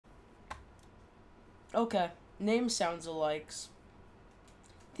Okay. Name sounds alikes.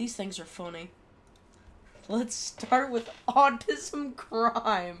 These things are funny. Let's start with autism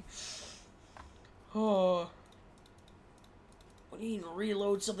crime. Oh. What do you need to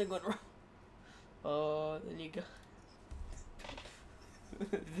reload? Something went wrong. Then you go.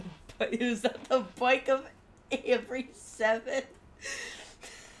 Is that the bike of every 7?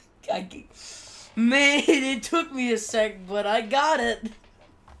 Man, it took me a sec, but I got it.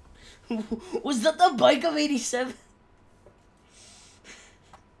 Was that the bike of 87?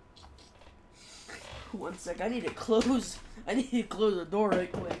 One sec, I need to close the door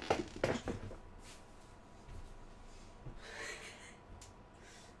right quick.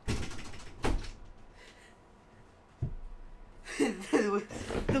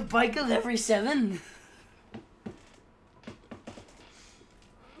 The bike of every 7?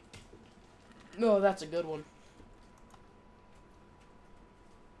 No, that's a good one.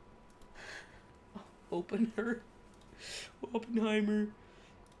 Oppenheimer.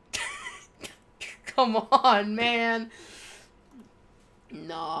 Come on, man.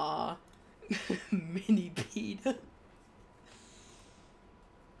 Nah. Mini Pete.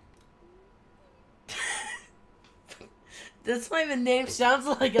 That's not even name sounds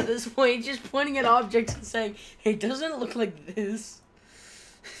like at this point. Just pointing at objects and saying, hey, doesn't it look like this?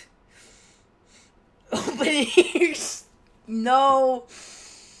 Open ears. No.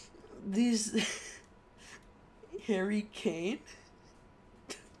 These. Harry Kane?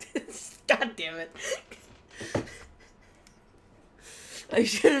 God damn it. I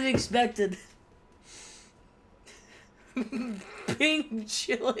should have expected. Pink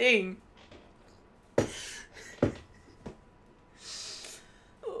chilling.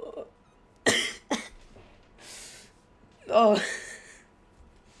 Oh.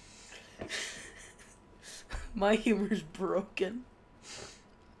 My humor's broken.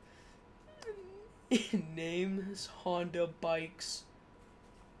 Names Honda bikes.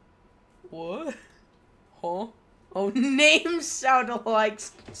 What? Huh? Oh, names sound alike.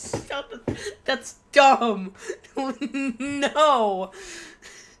 That's dumb. No.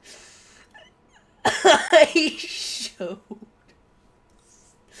 I showed.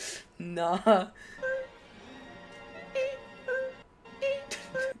 Nah.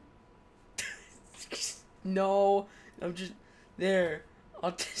 No. I'm just there.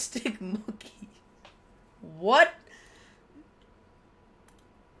 Autistic monkey. What?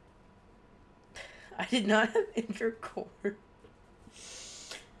 I did not have intercord.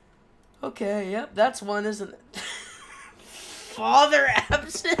 Okay, yep, that's one, isn't it? Father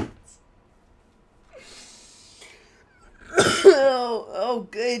absent? Oh,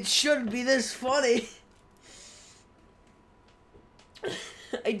 it shouldn't be this funny.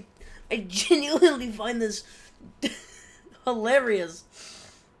 I genuinely find this hilarious.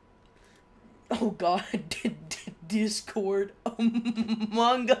 Oh god, Discord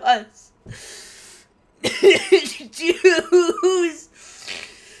Among Us. Choose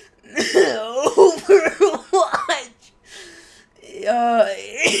Overwatch.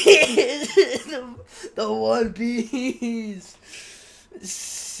 The One Piece.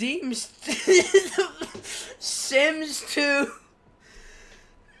 Sims 2.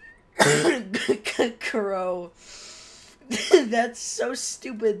 Crow. That's so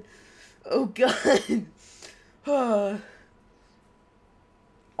stupid. Oh god.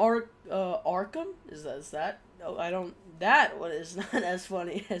 Arkham? Is that? No, I don't. That one is not as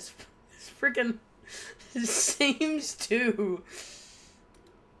funny as freaking Sims 2.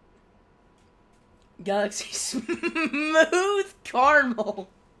 Galaxy Smooth Caramel.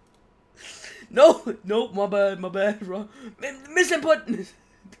 No, nope, my bad, wrong. Misinput.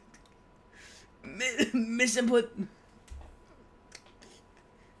 Misinput.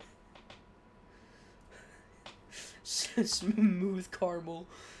 Smooth caramel.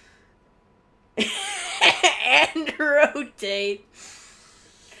 And rotate.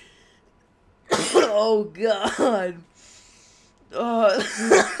 Oh god.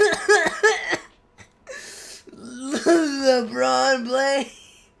 LeBron Blaine.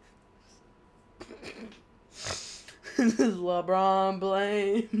 LeBron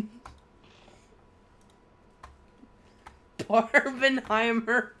Blaine.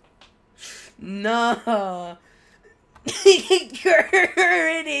 Barbenheimer. Nah.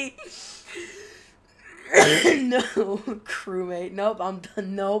 Curdy. No. Crewmate. Nope, I'm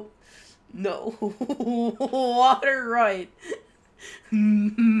done. Nope. No. Water right.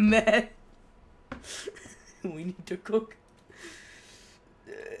 Meh. We need to cook.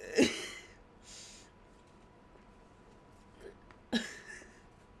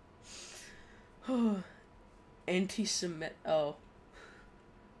 Anti-Semitic. Oh.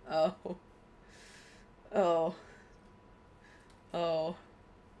 Oh. Oh.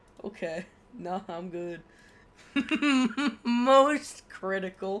 Okay. No, I'm good. Most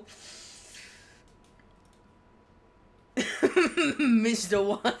critical. Mr.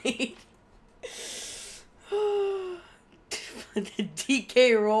 White. The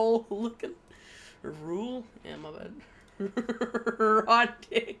DK roll looking. Rule? Yeah, my bad.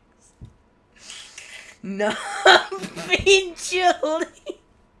 Rotics. No, being chilly.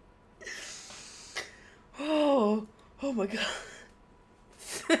 Oh my god.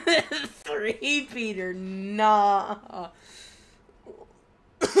 3-peater, nah.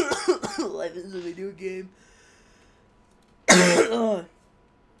 Life is a video game.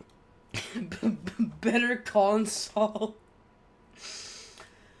 Better console.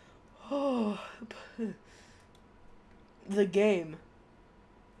 Oh, the game.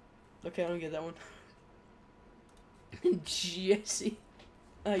 Okay, I don't get that one. Jesse.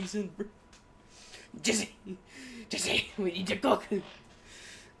 Jesse, we need to cook.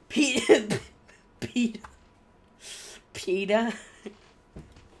 Peta.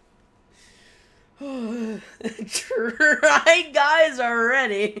 Try guys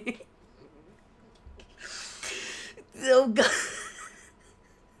already. Oh god.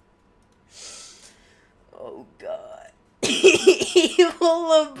 Oh god.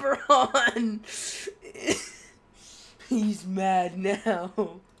 Evil LeBron. He's mad now.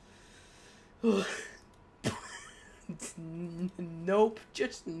 Nope,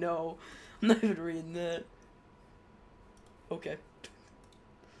 just no. I'm not even reading that. Okay.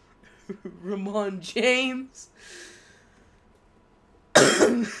 Ramon James.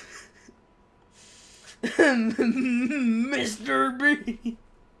 Mr. B.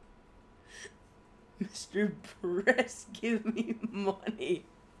 Mr. Press, give me money.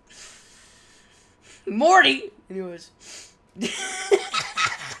 Morty! Anyways.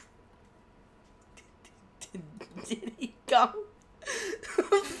 Did he come?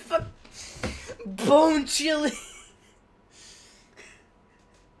 Fuck. Bone chili.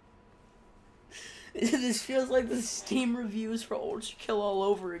 This feels like the Steam reviews for Ultra Kill all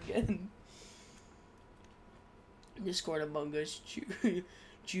over again. Discord Among Us.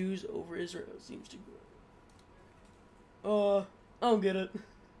 Jews over Israel seems to grow. I don't get it.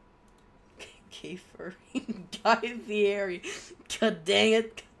 K-Furry. Guy Fieri. God dang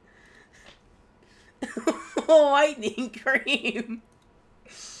it. Lightning cream.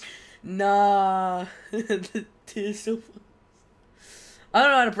 Nah. I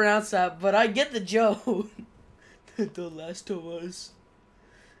don't know how to pronounce that, but I get the joke. The Last of Us.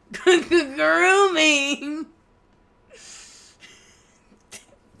 Grooming.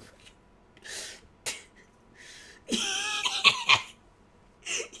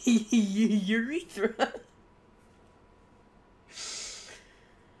 Urethra.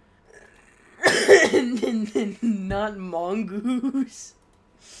 Not mongoose.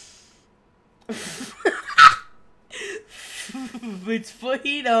 It's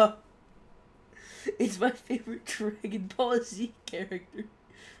fajita. It's my favorite Dragon Ball Z character.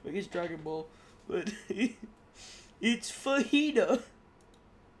 I guess Dragon Ball, but it's fajita.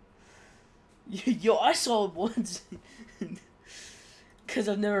 Yo, I saw it once. Cause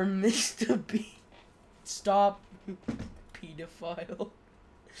I've never missed a beat. Stop, pedophile.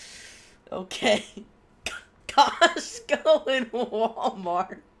 Okay. Costco and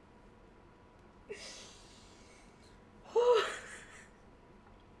Walmart.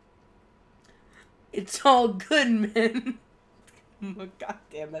 It's all good, man. Oh, God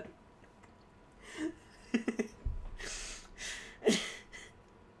damn it.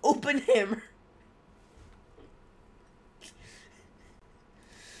 Open hammer.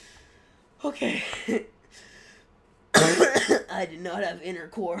 Okay. I did not have inner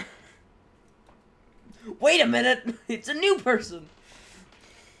core. Wait a minute. It's a new person.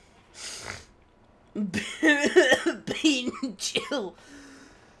 Bean chill.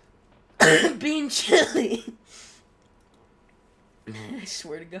 Bean chili. I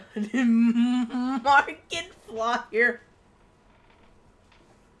swear to God. Market flyer.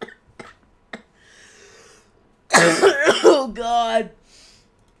 Oh God.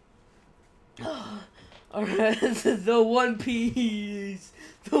 Alright, the One Piece.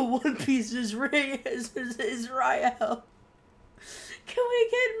 The One Piece is Israel. Can we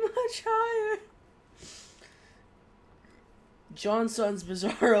get much higher? Johnson's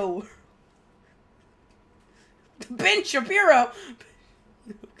Bizarro. Ben Shapiro.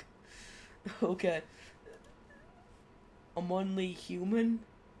 Okay. I'm only human.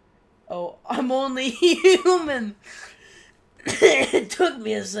 Oh, I'm only human. It took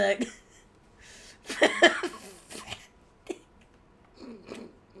me a sec.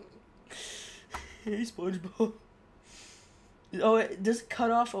 Hey, SpongeBob. Oh, does it cut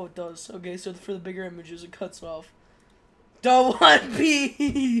off? Oh, it does. Okay, so for the bigger images, it cuts off. The One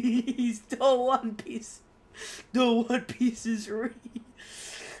Piece! The One Piece! The One Piece is real.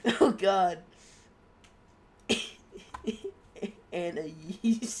 Oh, God. And a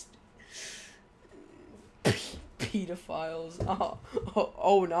yeast. Pedophiles.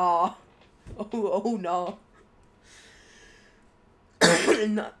 Oh, nah. Oh, nah.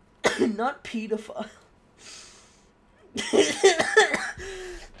 Not pedophile.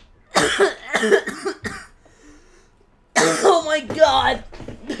 Oh my God!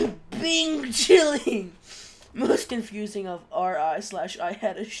 Bing chilling. Most confusing of RI/I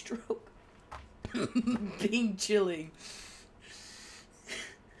had a stroke. Bing chilling.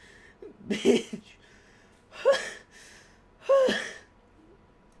 Bitch.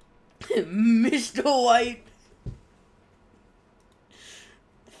 Mr. White.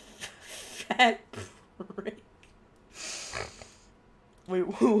 Fat prick. Wait,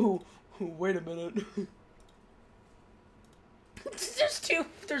 whoa, wait a minute.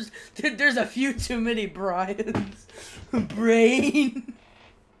 There's a few too many Brians. Brain.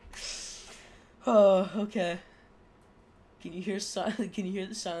 Oh, okay. Can you hear silence? Can you hear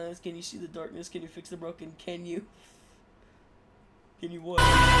the silence? Can you see the darkness? Can you fix the broken? Can you what?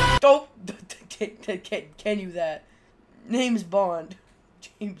 Oh! Can you that? Name's Bond.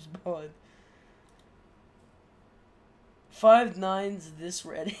 James Bond. 5'9's this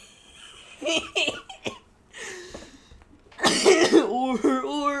ready. or.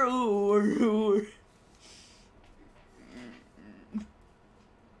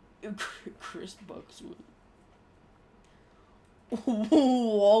 Chris Buckswood.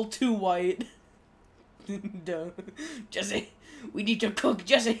 All too white. Jesse, we need to cook,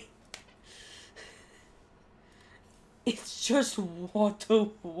 Jesse. It's just water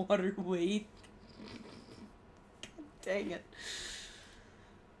weight. God dang it.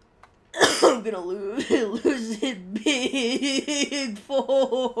 I'm gonna lose it big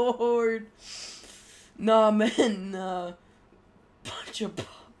forward. Nah, man, bunch of pops.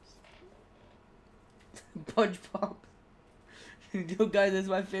 Bunch Pop. Yo, guys, that's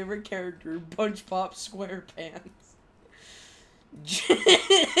my favorite character. Bunch Pop SquarePants.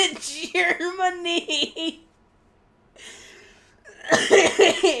 Germany!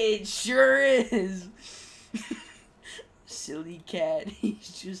 It sure is. Silly cat.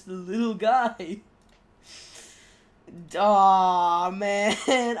 He's just a little guy. Aw,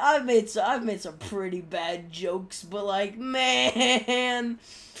 man. I've made some pretty bad jokes, but like, man.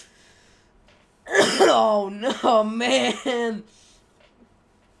 Oh no, man.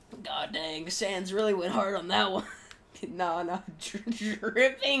 God dang, Sans really went hard on that one. No,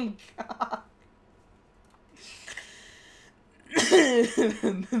 dripping cock.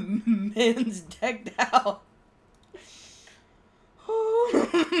 Man's decked out.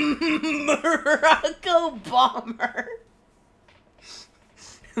 Morocco bomber.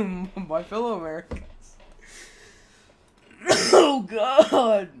 My fellow Americans. Oh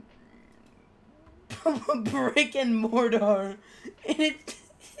God. Brick and mortar. And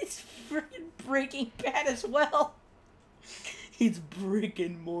it's freaking Breaking Bad as well. It's brick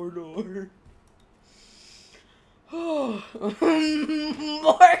and mortar. Oh,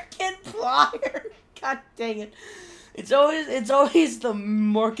 Markiplier. God dang it. It's always the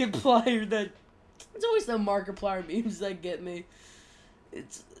Markiplier that memes that get me.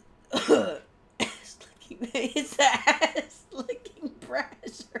 It's it's the ass licking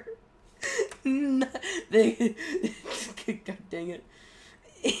brasser. God dang it.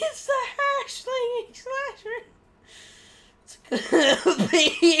 It's the hash slinging slasher. It's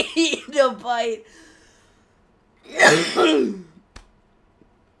gonna bite.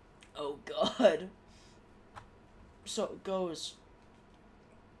 Oh God. So it goes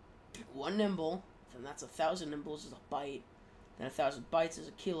 1 nimble, then that's 1,000 nimbles is a byte, then 1,000 bytes is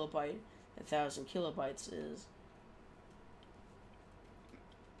a kilobyte, 1,000 kilobytes is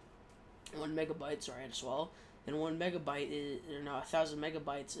 1 megabyte, sorry I had to swallow, and 1 megabyte is, no, 1,000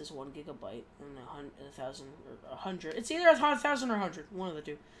 megabytes is 1 gigabyte, and 1,000, or 100, it's either 1,000 or 100, one of the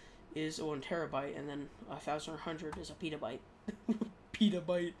two, is 1 terabyte, and then 1,000 or 100 is a petabyte.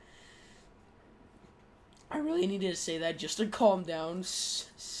 Petabyte. I really needed to say that just to calm down.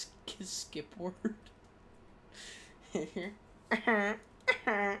 Skip word.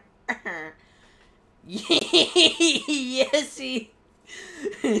 Yesy.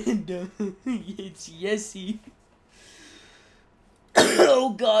 It's yesy. Oh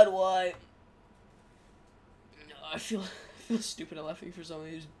God, why? I feel stupid at laughing for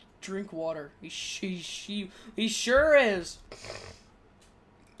something. Just drink water. He sure is.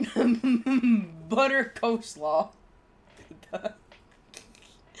 butter coleslaw.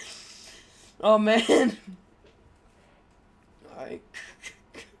 Oh man. Alright.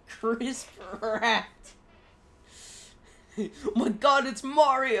 Crisp rat. Oh my god, it's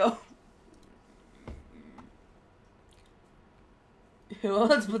Mario. Who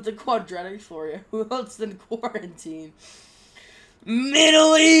else but the quadratic for you? Who else than quarantine?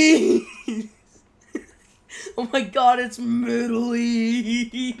 Middle East! Oh my god, it's Middle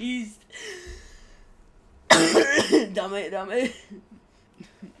East! Dummy, dummy.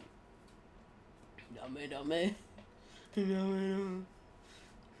 Dummy, dummy. Dummy.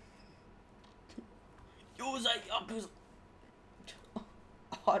 Yakuza.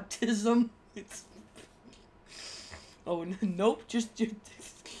 Autism. It's... Oh, nope, just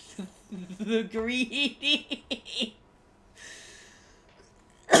the greedy.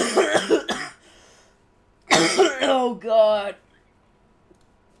 Oh god.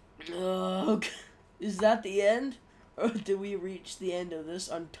 Is that the end? Or did we reach the end of this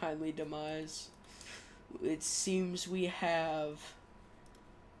untimely demise? It seems we have.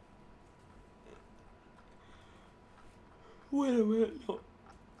 Wait a minute. No.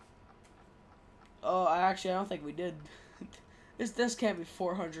 Oh, I don't think we did. This can't be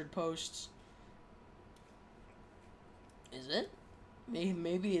 400 posts. Is it?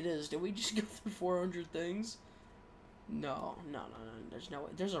 Maybe it is. Did we just go through 400 things? No. There's no way.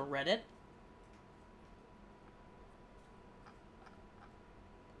 There's a Reddit.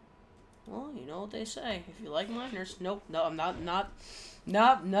 Well, you know what they say. If you like minors, nope. No, I'm not.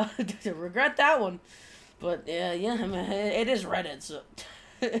 Regret that one. But yeah, I mean, it is Reddit. So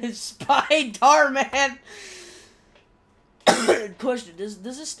Spy man. Question: Does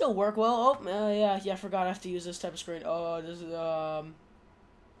this still work well? Oh, yeah. I forgot I have to use this type of screen. Oh, this is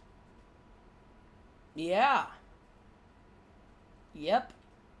yeah. Yep.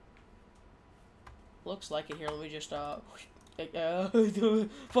 Looks like it here. Let me just the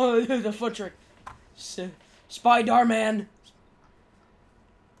foot trick. Spy man.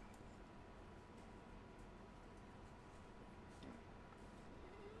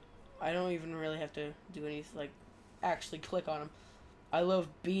 I don't even really have to do anything, like, actually click on them. I love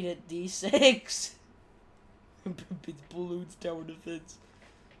Beat It D6. It's Balloons Tower Defense.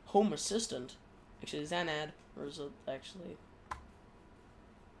 Home Assistant. Actually, is that an ad? Or is it actually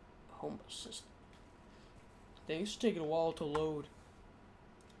Home Assistant? Thanks for taking a while to load.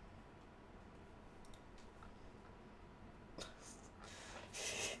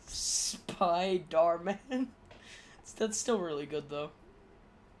 Spy man. That's still really good though.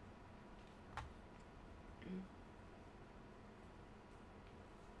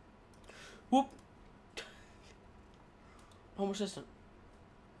 Whoop. Home Assistant.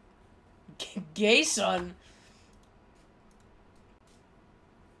 Gay son.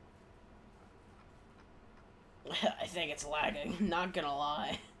 I think it's lagging, not gonna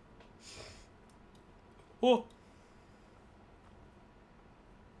lie. Oh.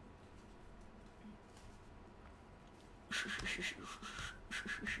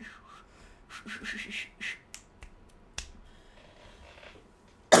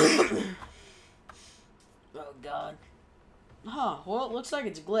 Oh god. Huh, well, it looks like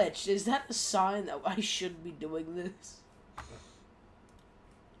it's glitched. Is that a sign that I should be doing this?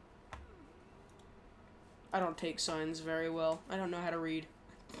 I don't take signs very well. I don't know how to read.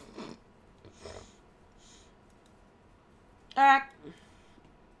 Ah!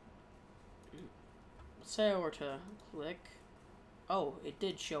 Say I were to click. Oh, it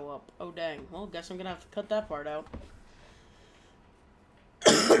did show up. Oh, dang. Well, guess I'm gonna have to cut that part out.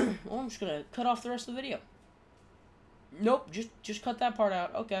 Well, I'm just gonna cut off the rest of the video. Nope, just cut that part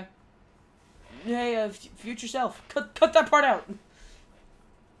out. Okay. Hey, future self, cut that part out.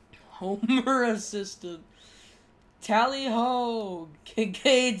 Homer Assistant. Tally ho,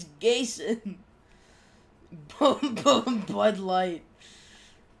 Kincaid's Gason. Bud Light.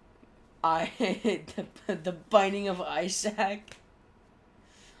 The Binding of Isaac.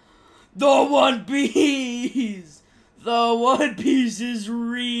 The One Piece. The One Piece is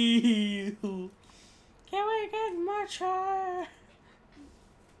real. Can we get much higher?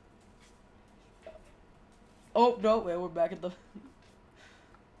 Oh no! Wait, we're back at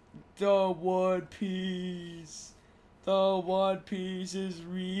the One Piece. The One Piece is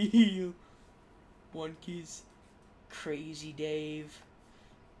real. One Piece. Crazy Dave.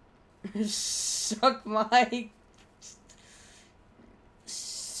 Suck my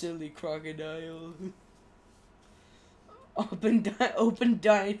silly crocodile. Open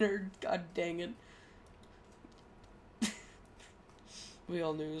diner. God dang it. We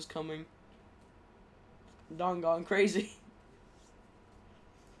all knew it was coming. Don gone crazy.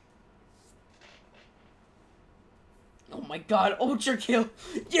 my god, ultra kill.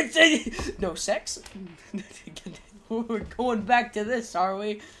 No sex? We're going back to this, are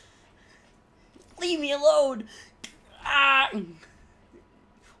we? Leave me alone. Ah! Oh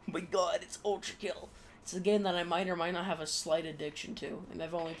my god, it's ultra kill. It's a game that I might or might not have a slight addiction to, and I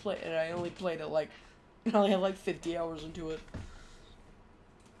only played it like, I only have like 50 hours into it.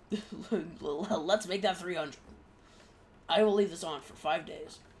 Let's make that 300. I will leave this on for 5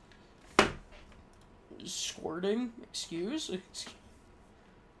 days. Squirting? Excuse? You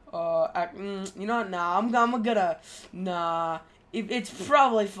know what? Nah, I'm gonna. Nah. It's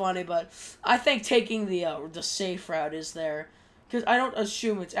probably funny, but I think taking the safe route is there. Because I don't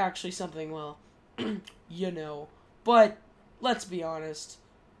assume it's actually something, well, you know. But, let's be honest.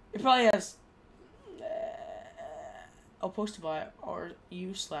 It probably has. I'll post it by /.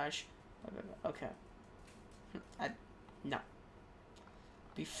 Okay. No.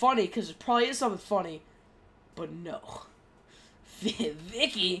 Be funny, because it probably is something funny. But no.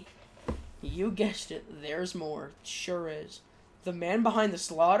 Vicky, you guessed it. There's more. Sure is. The man behind the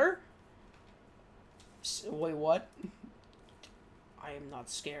slaughter? Wait, what? I am not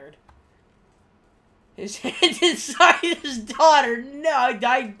scared. His hand inside his daughter. No,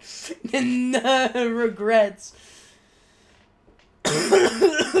 no, regrets.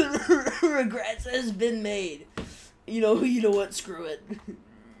 Regrets has been made. You know what? Screw it.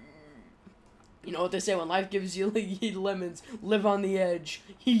 You know what they say, when life gives you lemons, live on the edge.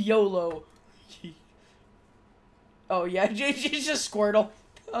 YOLO. Oh, yeah, it's just Squirtle.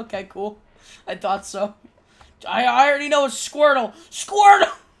 Okay, cool. I thought so. I already know it's Squirtle.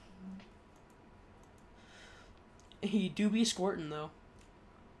 Squirtle! He do be squirting, though.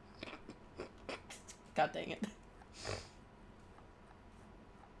 God dang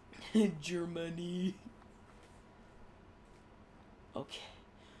it. Germany. Okay.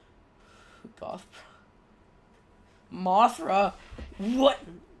 Goth. Mothra? What?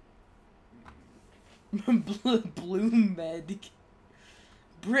 Blue med.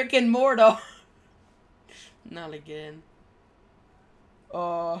 Brick and mortar. Not again.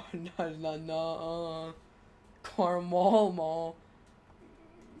 No. Carmel Mall.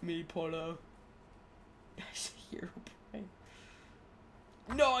 Me Polo. Hero brain.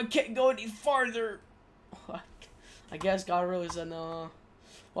 No, I can't go any farther. I guess God really said no.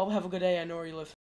 Well, have a good day. I know where you live.